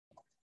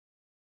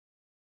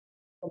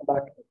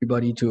Welcome back,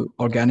 everybody, to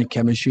organic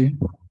chemistry.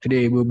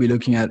 Today, we'll be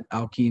looking at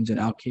alkenes and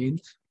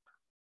alkanes.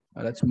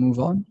 Let's move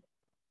on.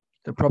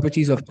 The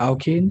properties of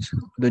alkanes.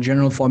 The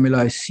general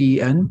formula is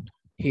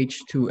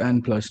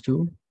CnH2n plus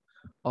 2.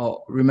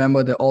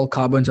 Remember that all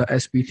carbons are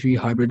sp3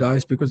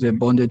 hybridized because they're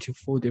bonded to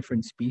four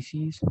different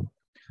species.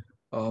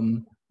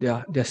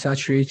 They're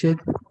saturated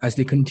as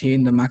they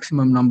contain the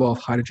maximum number of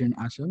hydrogen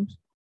atoms.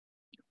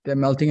 Their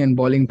melting and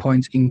boiling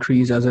points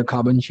increase as the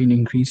carbon chain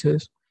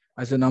increases,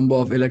 as the number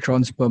of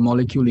electrons per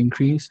molecule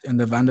increase and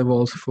the van der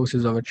Waals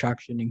forces of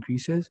attraction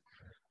increases.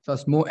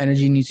 Thus, more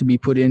energy needs to be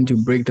put in to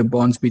break the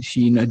bonds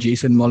between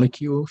adjacent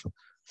molecules.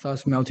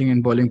 Thus, melting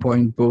and boiling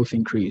point both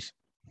increase.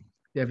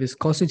 Their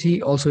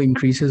viscosity also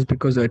increases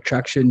because the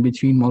attraction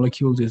between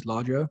molecules is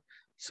larger.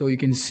 So you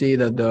can say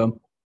that the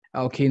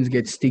alkanes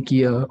get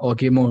stickier or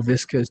get more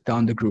viscous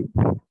down the group.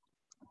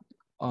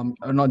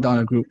 Not down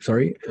a group,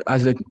 sorry,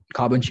 as the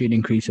carbon chain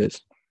increases.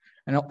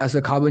 And as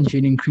the carbon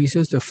chain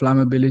increases, the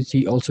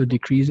flammability also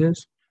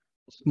decreases.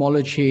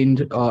 Smaller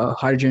chained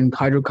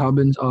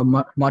hydrocarbons are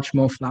much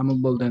more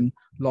flammable than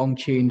long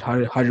chained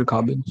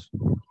hydrocarbons.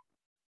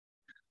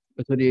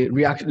 So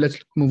let's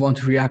move on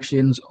to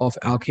reactions of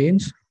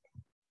alkanes.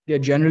 They're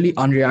generally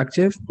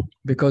unreactive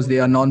because they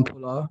are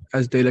non-polar,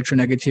 as the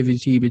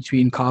electronegativity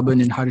between carbon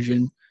and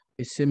hydrogen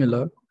is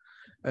similar,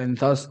 and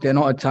thus they're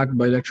not attacked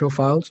by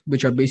electrophiles,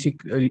 which are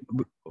basically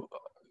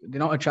they're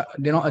not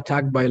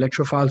attacked by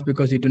electrophiles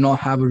because they do not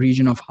have a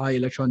region of high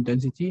electron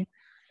density,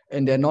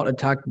 and they're not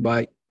attacked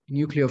by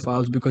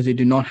nucleophiles because they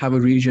do not have a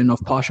region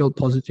of partial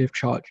positive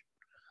charge.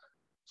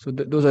 So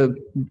those are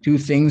two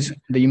things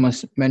that you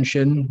must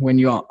mention when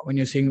you're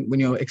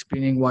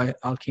explaining why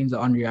alkanes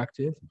are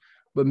unreactive.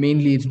 But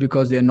mainly it's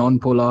because they're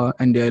non-polar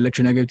and their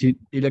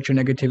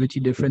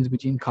electronegativity difference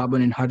between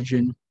carbon and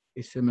hydrogen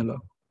is similar.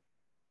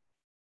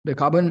 The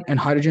carbon and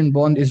hydrogen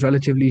bond is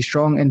relatively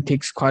strong and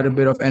takes quite a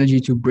bit of energy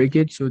to break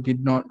it, so it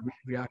did not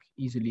react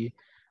easily.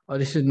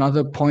 This is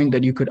another point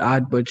that you could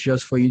add, but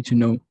just for you to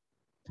know.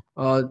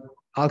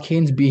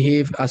 Alkanes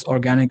behave as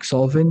organic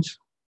solvents,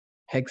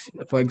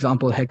 for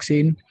example,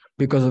 hexane,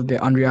 because of their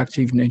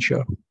unreactive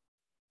nature.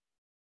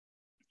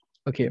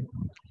 Okay,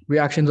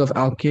 reactions of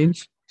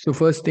alkanes. So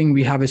first thing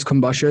we have is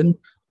combustion.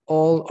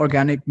 All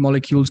organic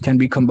molecules can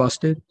be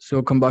combusted.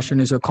 So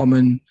combustion is a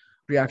common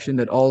reaction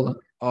that all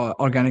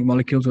organic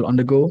molecules will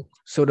undergo.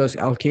 So does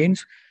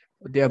alkanes.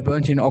 They are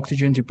burnt in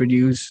oxygen to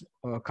produce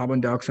carbon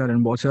dioxide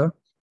and water.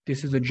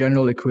 This is the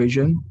general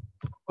equation.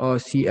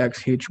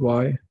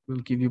 CXHY will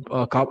give you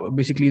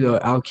basically the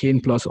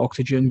alkane plus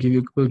oxygen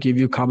will give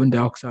you carbon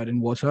dioxide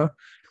and water.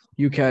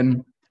 You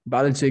can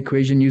balance the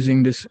equation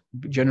using this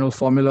general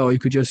formula, or you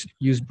could just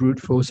use brute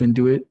force and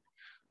do it.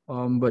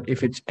 But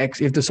if it's X,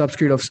 if the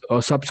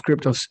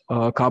subscript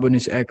of carbon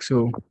is X,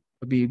 so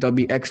there'll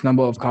be X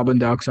number of carbon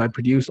dioxide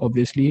produced,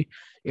 obviously.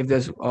 If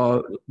there's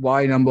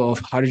Y number of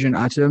hydrogen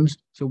atoms,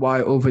 so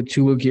Y over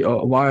 2 will give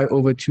Y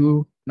over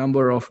 2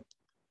 number of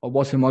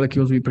water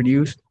molecules we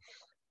produce.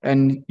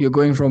 And you're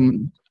going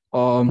from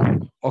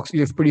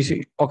you're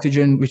producing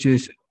oxygen, which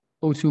is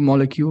O2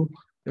 molecule.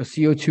 The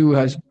CO2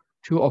 has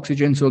 2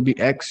 oxygens, so it'll be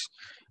X.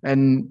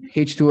 And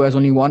H2 has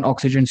only 1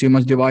 oxygen, so you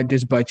must divide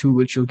this by 2,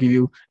 which will give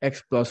you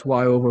X plus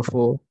Y over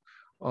 4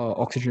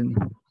 oxygen.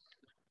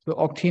 So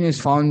octane is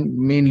found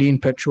mainly in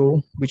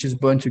petrol, which is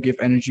burned to give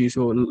energy.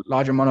 So a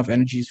large amount of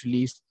energy is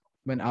released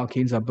when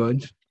alkanes are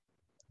burned.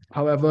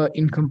 However,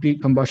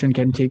 incomplete combustion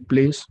can take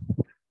place.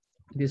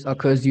 This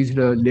occurs due to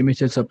the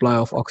limited supply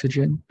of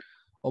oxygen,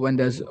 or when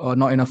there's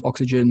not enough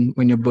oxygen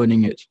when you're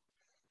burning it.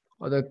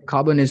 The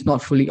carbon is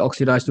not fully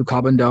oxidized to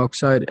carbon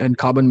dioxide, and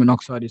carbon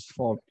monoxide is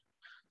formed.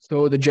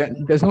 So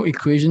there's no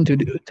equation to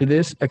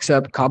this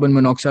except carbon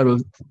monoxide will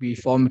be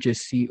formed, which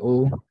is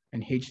CO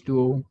and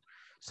H2O.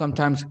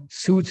 Sometimes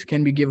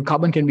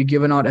carbon can be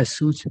given out as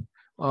soot.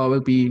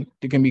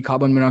 There can be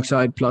carbon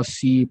monoxide plus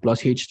C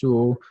plus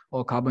H2O,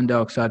 or carbon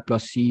dioxide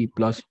plus C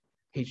plus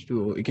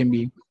H2O. It can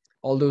be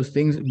all those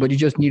things, but you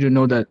just need to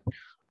know that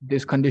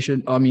this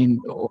condition,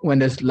 when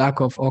there's lack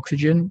of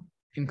oxygen,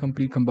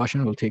 incomplete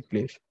combustion will take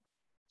place.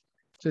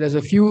 So there's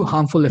a few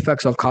harmful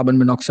effects of carbon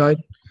monoxide.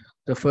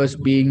 The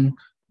first being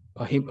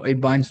it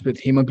binds with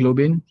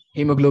hemoglobin.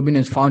 Hemoglobin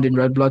is found in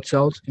red blood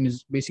cells and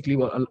is basically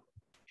what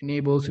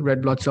enables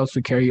red blood cells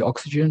to carry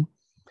oxygen.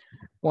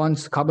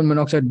 Once carbon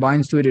monoxide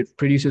binds to it, it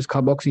produces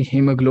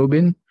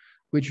carboxyhemoglobin,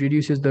 which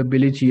reduces the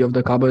ability of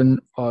the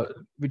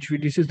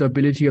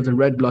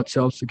red blood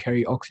cells to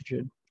carry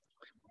oxygen.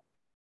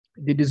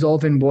 They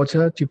dissolve in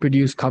water to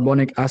produce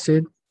carbonic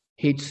acid,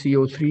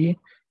 HCO3,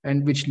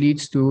 and which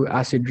leads to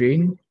acid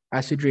rain.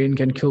 Acid rain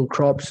can kill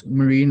crops,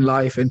 marine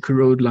life, and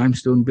corrode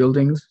limestone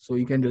buildings. So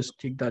you can just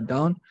take that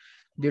down.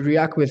 They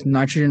react with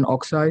nitrogen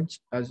oxides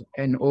as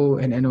NO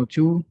and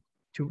NO2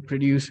 to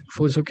produce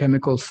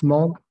photochemical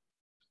smog,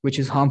 which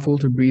is harmful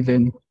to breathe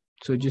in.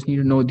 So you just need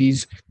to know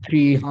these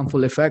 3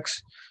 harmful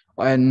effects.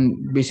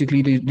 And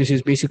basically, this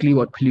is basically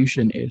what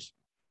pollution is.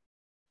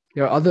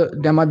 There are other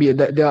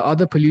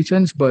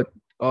pollutants, but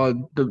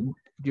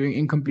during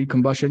incomplete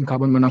combustion,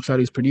 carbon monoxide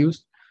is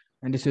produced,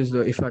 and this is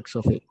the effects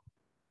of it.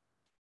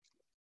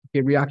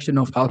 Okay, reaction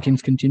of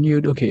alkenes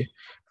continued. Okay,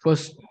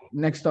 first,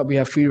 next up we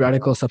have free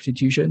radical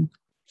substitution.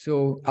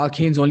 So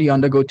alkanes only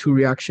undergo two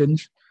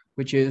reactions,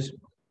 which is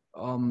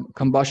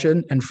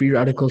combustion and free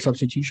radical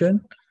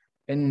substitution.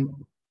 And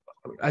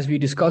as we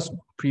discussed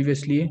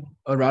previously,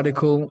 a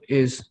radical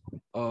is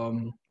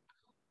an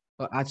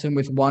atom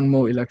with one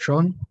more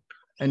electron,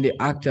 and they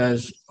act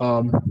as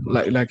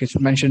like it's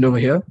mentioned over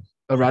here.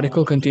 A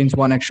radical contains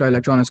one extra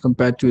electron as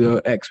compared to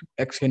the X.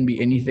 X can be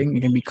anything.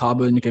 It can be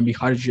carbon. It can be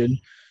hydrogen,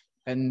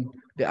 and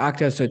they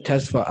act as a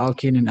test for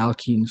alkane and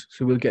alkenes.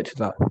 So we'll get to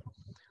that.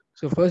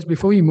 So first,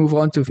 before we move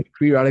on to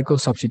free radical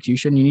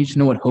substitution, you need to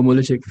know what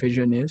homolytic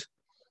fission is.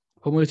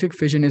 Homolytic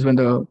fission is when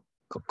the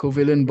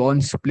covalent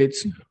bond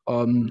splits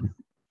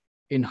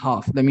in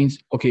half. That means,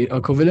 okay, a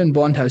covalent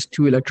bond has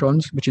two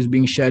electrons, which is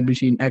being shared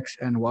between X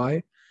and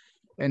Y.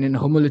 And in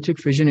homolytic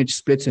fission, it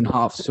splits in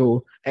half.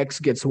 So X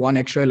gets one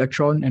extra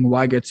electron and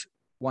Y gets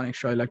one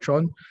extra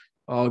electron,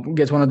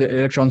 gets one of the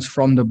electrons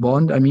from the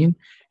bond,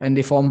 and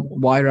they form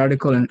Y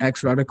radical and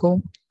X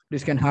radical.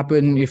 This can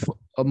happen if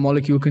a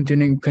molecule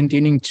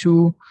containing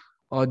two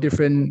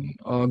different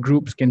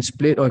groups can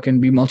split, or it can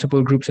be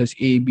multiple groups as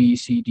A, B,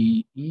 C,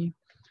 D, E.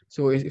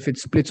 So if it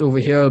splits over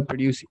here, it'll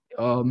produce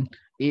an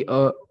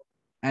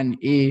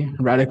A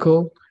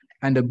radical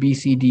and a B,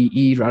 C, D,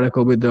 E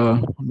radical with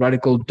the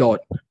radical dot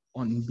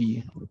on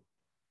B.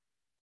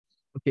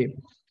 Okay,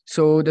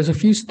 so there's a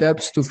few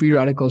steps to free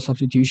radical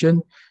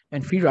substitution,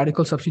 and free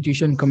radical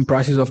substitution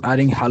comprises of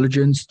adding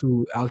halogens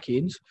to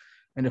alkanes.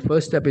 And the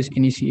first step is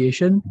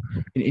initiation.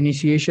 In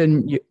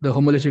initiation, the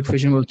homolytic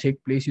fission will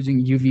take place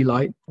using UV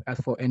light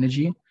as for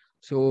energy.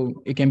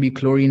 So it can be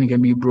chlorine, it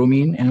can be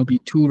bromine, and it'll be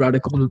two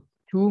radicals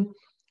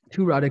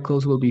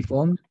will be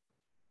formed,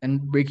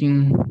 and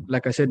breaking,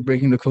 like I said,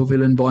 breaking the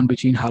covalent bond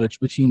between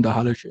the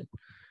halogen.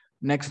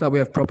 Next up, we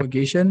have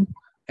propagation,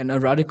 and a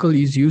radical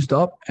is used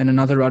up and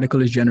another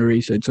radical is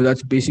generated. So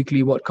that's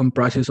basically what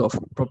comprises of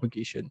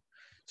propagation.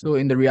 So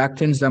in the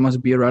reactants, there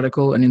must be a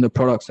radical, and in the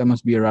products, there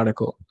must be a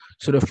radical.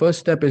 So the first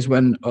step is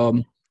when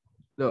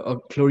the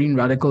chlorine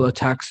radical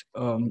attacks,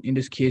 in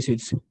this case,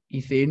 it's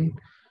ethane,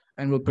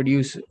 and will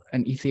produce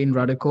an ethane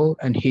radical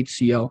and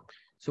HCl.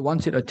 So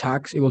once it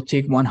attacks, it will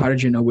take one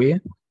hydrogen away,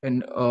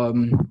 and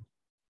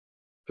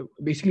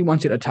basically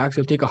once it attacks,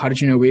 it'll take a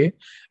hydrogen away,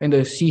 and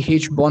the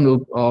CH bond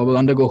will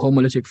undergo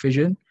homolytic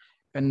fission,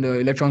 and the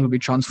electrons will be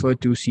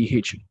transferred to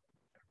CH.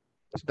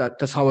 So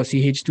that's how a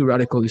CH2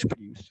 radical is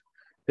produced.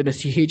 Then the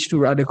CH2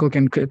 radical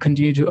can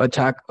continue to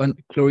attack a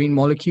chlorine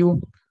molecule,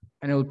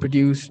 and it will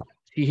produce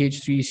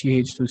CH3,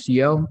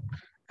 CH2Cl,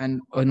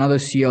 and another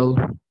Cl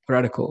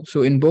radical.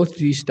 So in both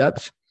these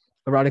steps,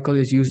 a radical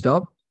is used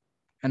up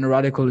and a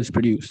radical is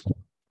produced.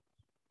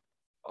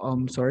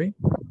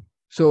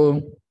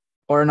 So,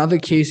 or another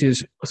case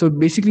is, so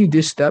basically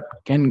these are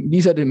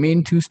the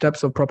main two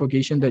steps of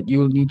propagation that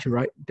you need to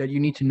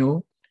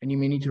know, and you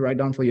may need to write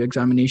down for your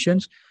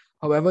examinations.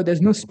 However,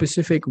 there's no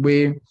specific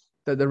way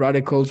that the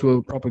radicals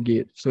will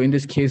propagate. So in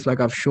this case, like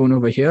I've shown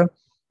over here,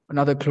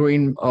 another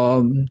chlorine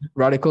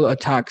radical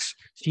attacks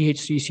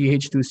CH3,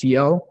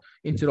 CH2Cl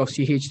instead of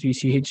CH3,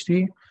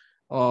 CH3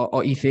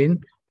 or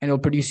ethane, and it'll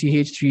produce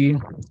CH3,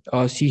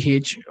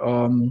 CH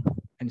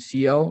and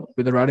Cl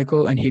with a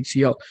radical and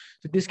HCl.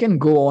 So this can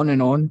go on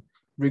and on,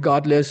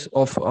 regardless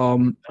of,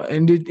 and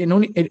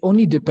it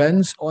only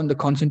depends on the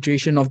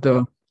concentration of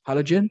the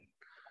halogen,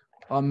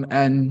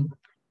 and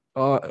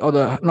or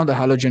not the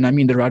halogen, I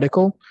mean the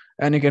radical,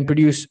 and it can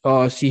produce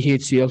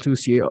CHCl2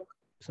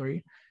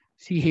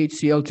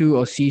 CHCl2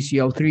 or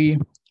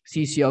CCl3,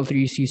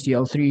 CCl3,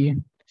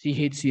 CCl3,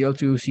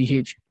 CHCl2,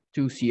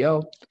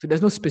 CH2Cl. So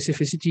there's no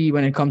specificity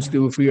when it comes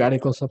to free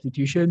radical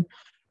substitution,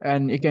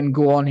 and it can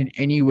go on in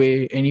any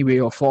way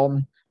or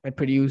form and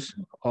produce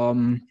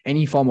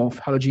any form of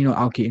halogen or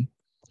alkane.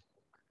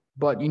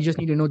 But you just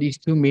need to know these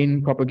two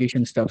main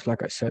propagation steps,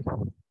 like I said.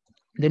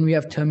 Then we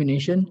have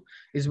termination,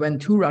 is when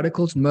two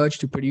radicals merge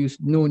to produce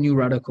no new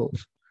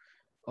radicals.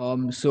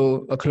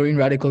 So a chlorine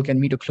radical can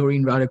meet a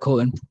chlorine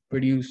radical and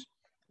produce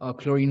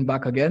chlorine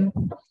back again,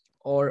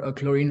 or a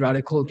chlorine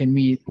radical can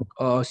meet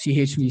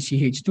CH3,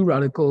 CH2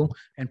 radical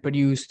and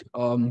produce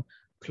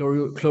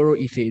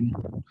chloroethane.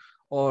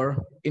 Or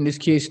in this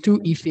case, two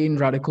ethane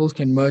radicals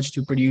can merge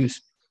to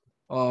produce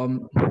a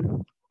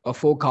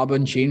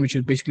 4-carbon chain, which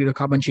is basically the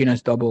carbon chain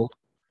has doubled.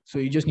 So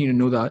you just need to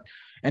know that.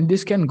 And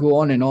this can go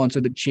on and on. So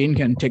the chain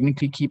can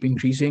technically keep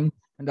increasing.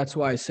 And that's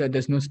why I said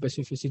there's no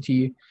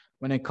specificity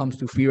when it comes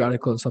to free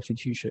radical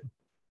substitution.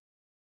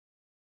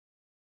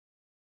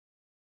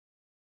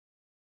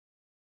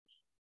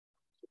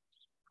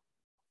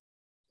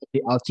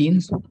 The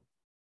alkenes,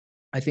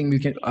 I think we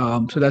can,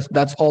 so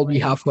that's all we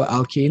have for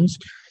alkanes.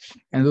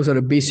 And those are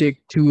the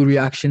basic two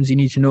reactions you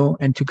need to know,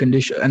 and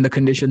the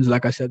conditions,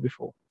 like I said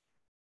before.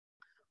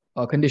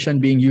 Condition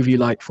being UV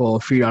light for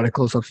free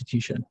radical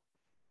substitution,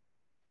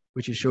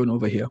 which is shown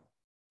over here.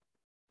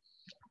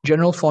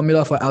 General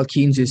formula for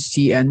alkenes is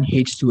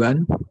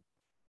CnH2n.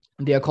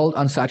 They are called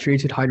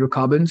unsaturated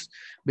hydrocarbons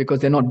because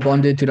they're not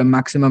bonded to the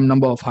maximum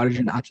number of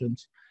hydrogen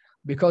atoms.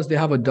 Because they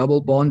have a double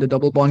bond, the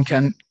double bond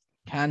can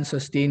can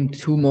sustain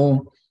two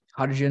more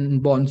hydrogen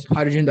bonds.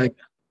 The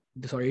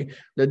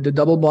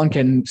double bond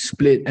can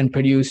split and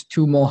produce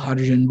two more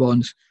hydrogen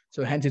bonds.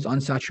 So hence it's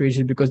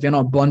unsaturated because they're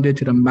not bonded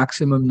to the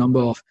maximum number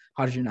of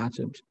hydrogen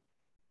atoms.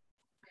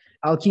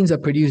 Alkenes are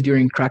produced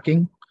during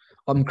cracking.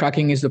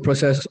 Cracking is the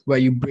process where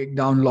you break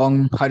down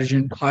long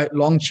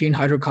chain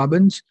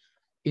hydrocarbons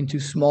into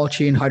small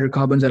chain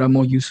hydrocarbons that are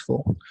more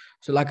useful.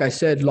 So, like I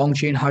said, long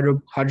chain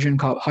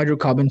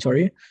hydrocarbons,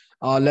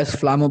 are less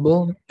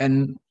flammable,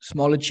 and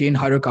smaller chain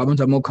hydrocarbons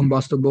are more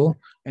combustible,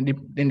 and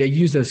then they're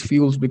used as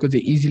fuels because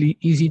they're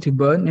easy to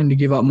burn and they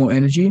give out more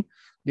energy.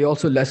 They're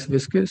also less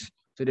viscous,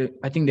 so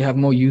I think they have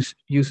more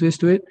uses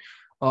to it.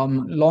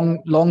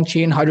 Long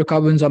chain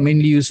hydrocarbons are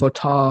mainly used for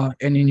tar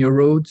and in your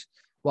roads,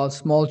 while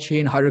small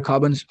chain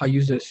hydrocarbons are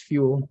used as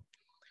fuel.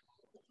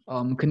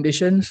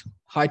 Conditions: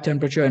 high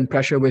temperature and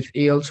pressure with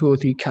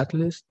Al2O3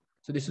 catalyst.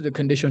 So this is the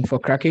condition for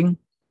cracking.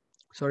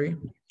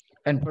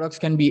 And products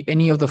can be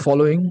any of the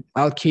following: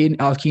 alkane,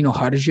 alkene, or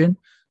hydrogen.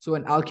 So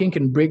an alkane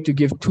can break to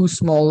give two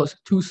smaller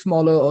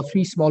or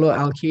three smaller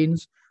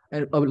alkanes,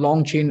 and a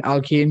long chain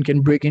alkane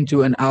can break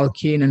into an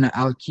alkane and an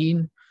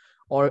alkene,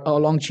 or a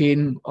long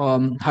chain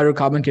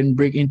hydrocarbon can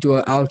break into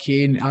an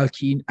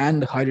alkene,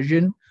 and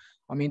hydrogen.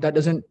 I mean, that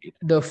doesn't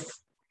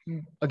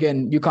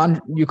again, you can't.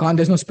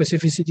 There's no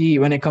specificity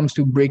when it comes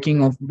to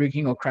breaking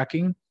or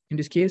cracking. In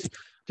this case,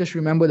 just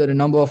remember that the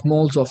number of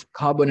moles of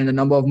carbon and the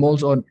number of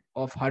moles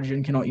of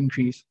hydrogen cannot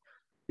increase;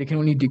 they can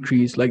only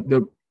decrease. Like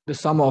the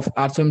sum of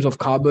atoms of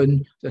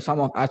carbon, the sum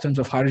of atoms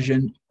of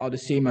hydrogen are the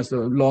same as the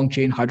long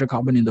chain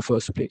hydrocarbon in the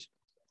first place.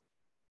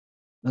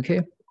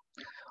 Okay,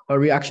 a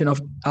reaction of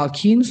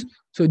alkenes.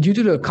 So due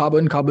to the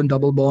carbon-carbon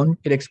double bond,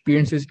 it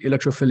experiences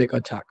electrophilic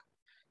attack.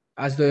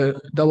 As the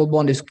double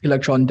bond is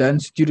electron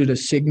dense due to the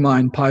sigma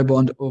and pi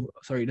bond,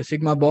 the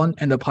sigma bond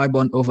and the pi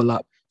bond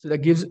overlap. So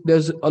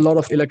there's a lot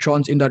of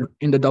electrons in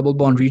the double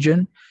bond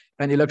region,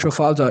 and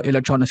electrophiles are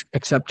electron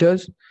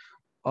acceptors,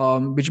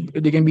 which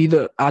they can be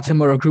the atom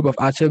or a group of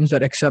atoms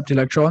that accept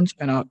electrons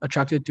and are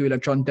attracted to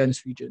electron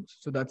dense regions.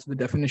 So that's the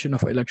definition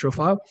of an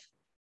electrophile,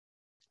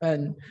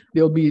 and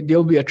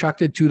they'll be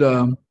attracted to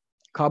the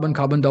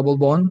carbon-carbon double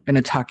bond and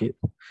attack it.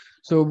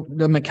 So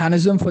the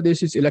mechanism for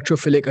this is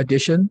electrophilic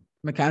addition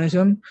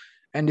mechanism,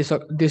 and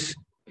this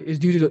is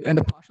due to and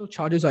the partial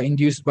charges are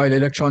induced by the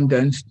electron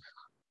dense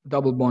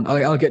double bond.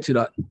 I'll get to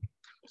that.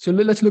 So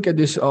let's look at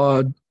this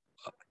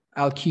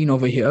alkene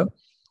over here,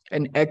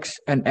 and X,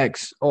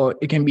 or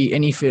it can be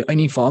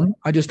any form.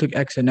 I just took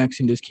X and X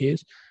in this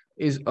case,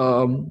 is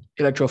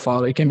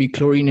electrophile. It can be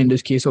chlorine in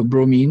this case, or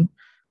bromine.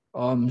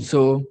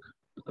 So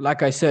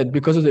like I said,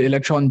 because of the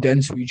electron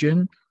dense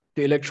region,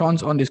 the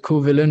electrons on this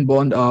covalent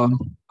bond are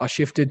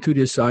shifted to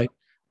this side.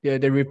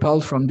 They're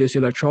repelled from this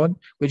electron,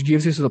 which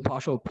gives us a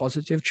partial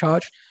positive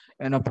charge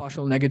and a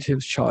partial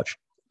negative charge.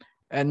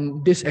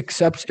 And this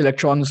accepts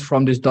electrons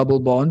from this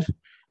double bond,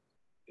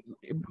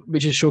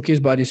 which is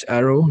showcased by this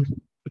arrow.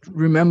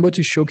 Remember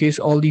to showcase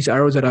all these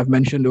arrows that I've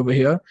mentioned over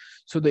here.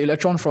 So the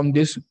electron from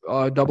this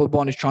double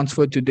bond is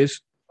transferred to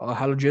this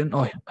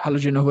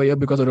halogen over here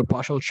because of the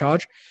partial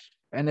charge.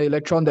 And the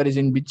electron that is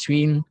in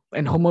between,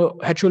 and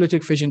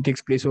heterolytic fission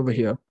takes place over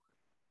here,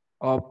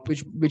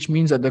 which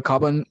means that the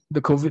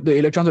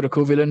electrons of the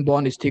covalent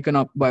bond is taken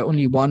up by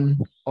only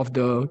one of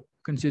the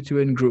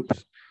constituent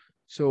groups.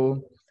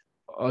 So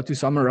to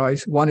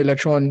summarize,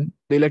 the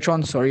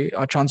electrons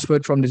are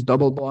transferred from this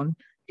double bond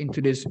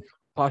into this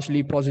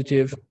partially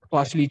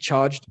positively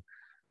charged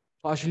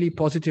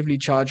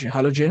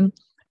halogen,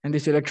 and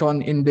this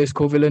electron in this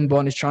covalent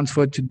bond is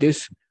transferred to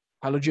this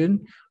halogen,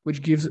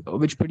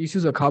 which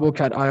produces a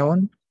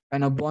carbocation,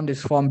 and a bond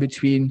is formed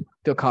between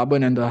the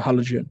carbon and the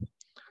halogen.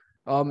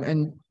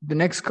 And the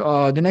next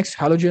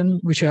halogen,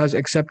 which has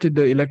accepted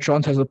the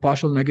electrons, has a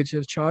partial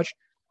negative charge,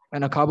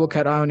 and a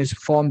carbocation is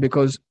formed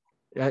because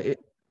a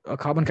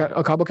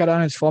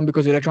carbocation is formed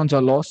because electrons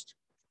are lost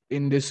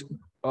in this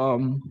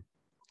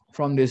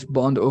from this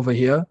bond over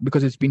here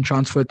because it's been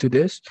transferred to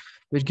this,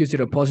 which gives it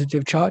a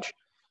positive charge.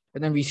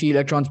 And then we see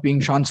electrons being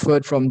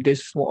transferred from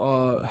this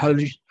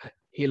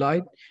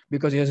halide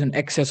because it has an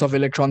excess of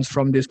electrons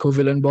from this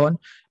covalent bond,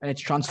 and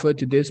it's transferred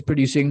to this,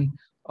 producing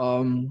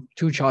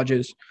two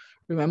charges.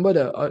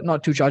 Remember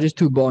not two charges,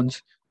 two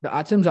bonds. The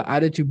atoms are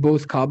added to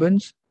both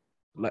carbons,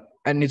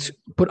 and it's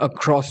put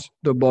across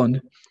the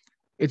bond.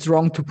 It's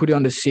wrong to put it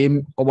on the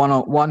same or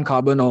one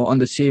carbon or on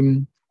the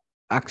same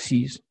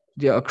axes.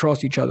 They're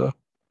across each other.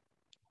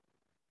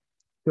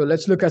 So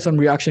let's look at some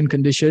reaction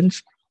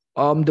conditions.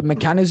 The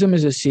mechanism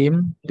is the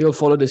same. They'll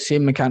follow the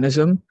same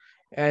mechanism,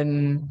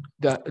 and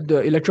the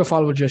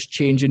electrophile will just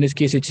change. In this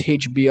case, it's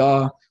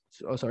HBr.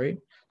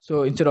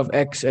 So instead of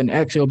X and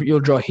X, you'll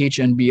draw H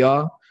and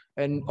Br.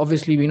 And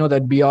obviously, we know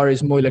that Br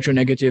is more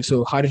electronegative,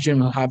 so hydrogen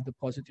will have the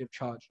positive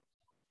charge.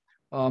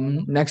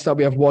 Next up,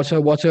 we have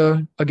water.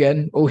 Water,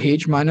 again,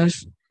 OH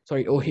minus.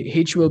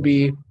 OH will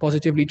be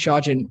positively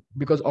charged, and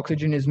because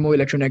oxygen is more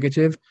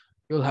electronegative,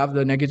 you'll have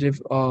the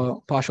negative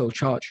partial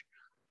charge.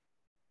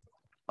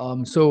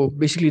 So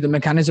basically, the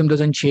mechanism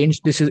doesn't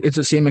change. It's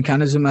the same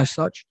mechanism as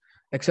such.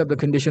 except the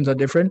conditions are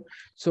different.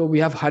 So we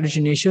have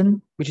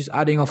hydrogenation, which is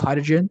adding of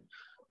hydrogen.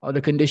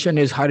 The condition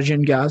is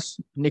hydrogen gas,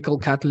 nickel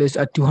catalyst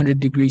at 200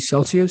 degrees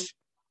Celsius.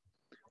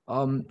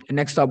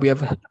 Next up, we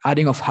have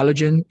adding of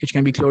halogen, which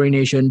can be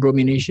chlorination,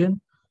 bromination,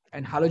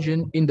 and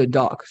halogen in the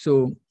dark.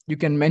 So you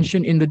can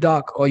mention in the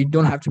dark, or you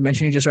don't have to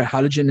mention it, just write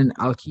halogen and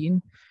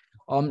alkene.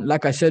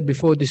 Like I said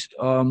before, this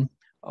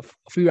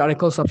free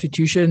radical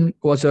substitution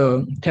was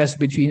a test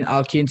between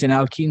alkanes and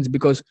alkenes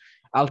because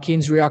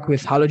alkanes react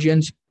with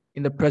halogens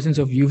in the presence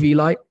of UV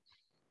light,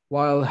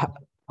 while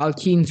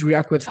alkenes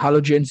react with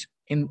halogens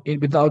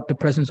without the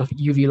presence of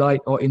UV light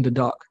or in the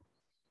dark.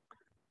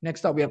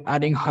 Next up, we have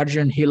adding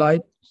hydrogen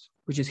halide,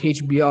 which is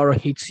HBr or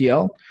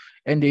HCl.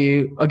 And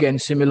they, again,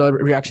 similar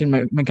reaction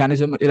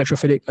mechanism,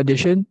 electrophilic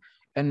addition.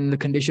 And the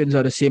conditions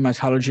are the same as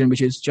halogen,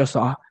 which is just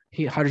a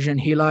hydrogen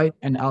halide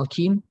and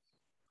alkene.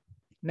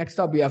 Next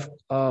up, we have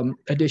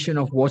addition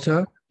of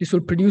water. This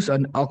will produce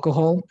an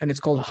alcohol, and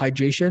it's called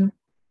hydration.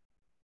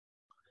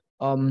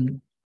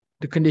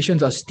 The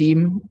conditions are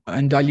steam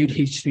and dilute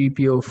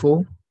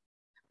H3PO4.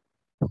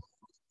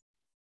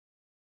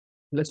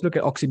 Let's look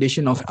at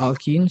oxidation of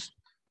alkenes.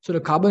 So the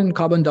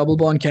carbon-carbon double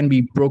bond can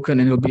be broken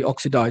and it will be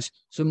oxidized.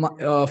 So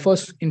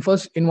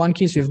in one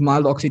case, we have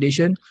mild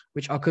oxidation,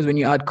 which occurs when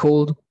you add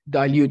cold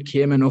dilute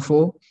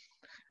KMnO4,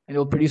 and it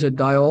will produce a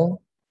diol.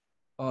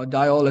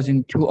 Diol as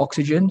in two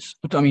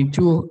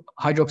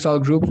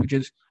hydroxyl groups, which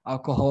is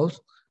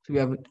alcohols. So we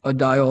have a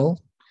diol.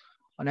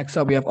 Next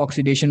up, we have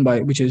oxidation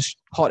which is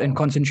hot and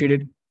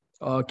concentrated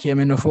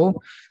KMnO4.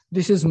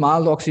 This is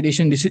mild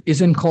oxidation. This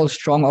isn't called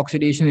strong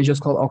oxidation. It's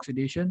just called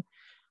oxidation.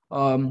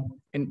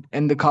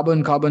 And the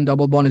carbon-carbon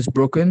double bond is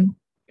broken,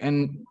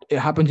 and it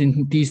happens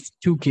in these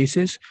two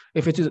cases.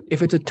 If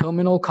it's a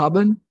terminal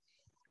carbon,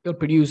 it'll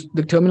produce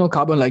the terminal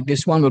carbon like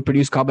this one will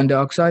produce carbon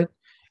dioxide,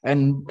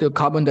 and the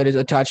carbon that is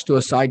attached to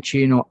a side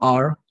chain or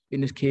R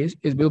in this case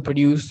will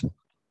produce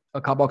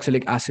a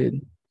carboxylic acid.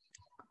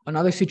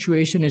 Another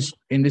situation is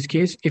in this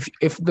case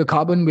if the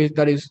carbon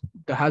that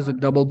has a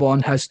double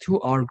bond has two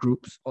R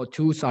groups or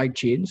two side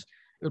chains,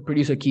 it will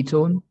produce a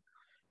ketone,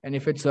 and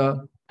if it's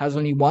has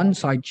only one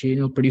side chain,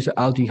 it will produce an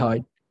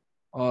aldehyde.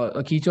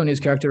 A ketone is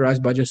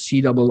characterized by just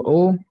C double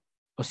O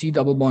or C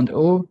double bond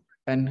O,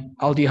 and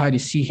aldehyde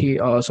is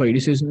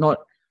this is not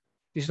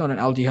an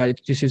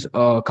aldehyde. This is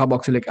a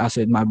carboxylic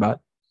acid. My bad.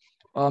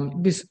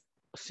 This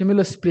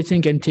similar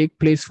splitting can take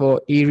place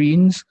for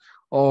arenes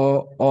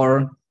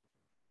or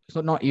it's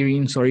not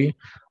arene. Sorry,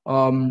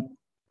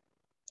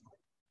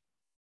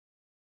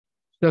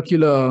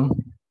 circular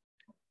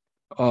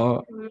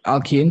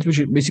alkanes, which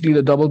is basically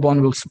the double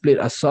bond will split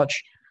as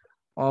such.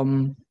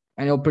 And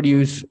it'll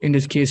produce, in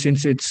this case,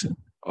 since it's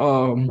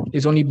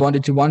only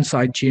bonded to one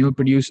side chain, it'll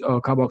produce a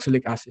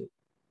carboxylic acid.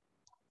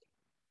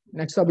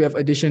 Next up, we have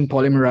addition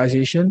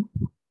polymerization.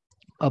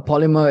 A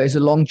polymer is a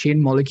long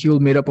chain molecule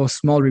made up of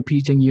small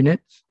repeating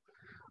units.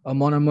 A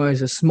monomer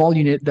is a small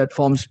unit that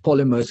forms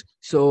polymers.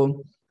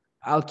 So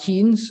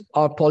alkenes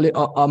are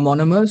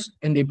monomers,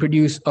 and they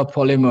produce a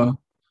polymer.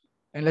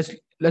 And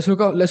let's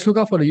look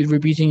out for the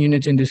repeating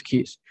units in this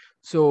case.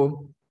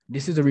 So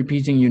this is a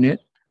repeating unit,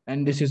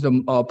 and this is the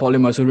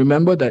polymer. So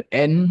remember that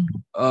N,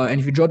 and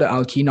if you draw the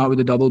alkene out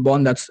with a double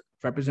bond, that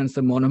represents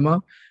the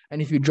monomer.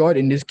 And if you draw it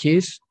in this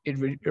case, it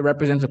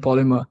represents a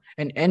polymer.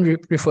 And N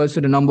refers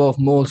to the number of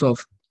moles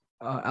of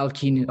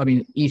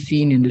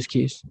ethene in this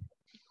case.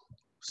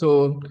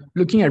 So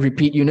looking at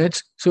repeat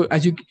units, so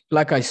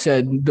like I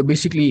said,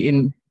 basically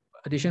in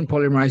addition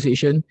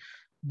polymerization,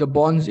 the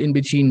bonds in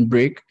between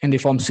break and they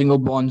form single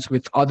bonds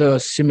with other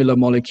similar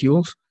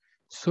molecules.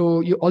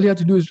 So all you have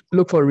to do is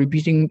look for a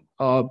repeating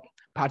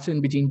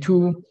pattern between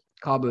two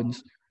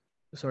carbons.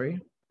 Sorry.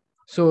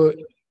 So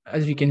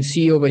as you can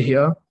see over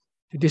here,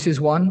 this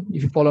is one.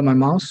 If you follow my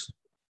mouse,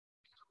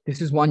 this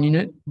is one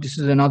unit. This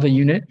is another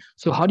unit.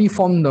 So how do you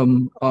form the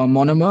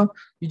monomer?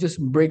 You just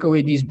break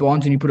away these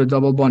bonds and you put a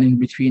double bond in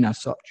between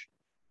as such.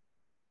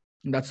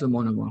 And that's the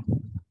monomer.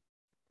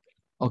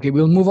 Okay,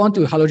 we'll move on to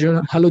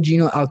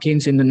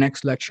halogenoalkanes in the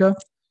next lecture.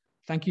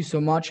 Thank you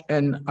so much.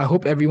 And I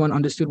hope everyone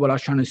understood what I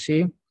was trying to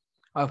say.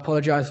 I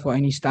apologize for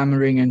any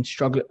stammering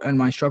and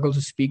my struggle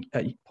to speak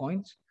at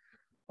points.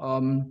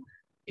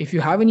 If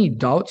you have any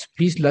doubts,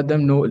 please let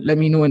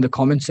me know in the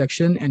comment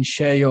section and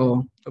share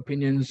your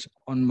opinions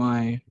on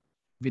my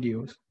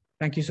videos.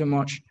 Thank you so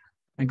much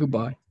and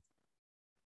goodbye.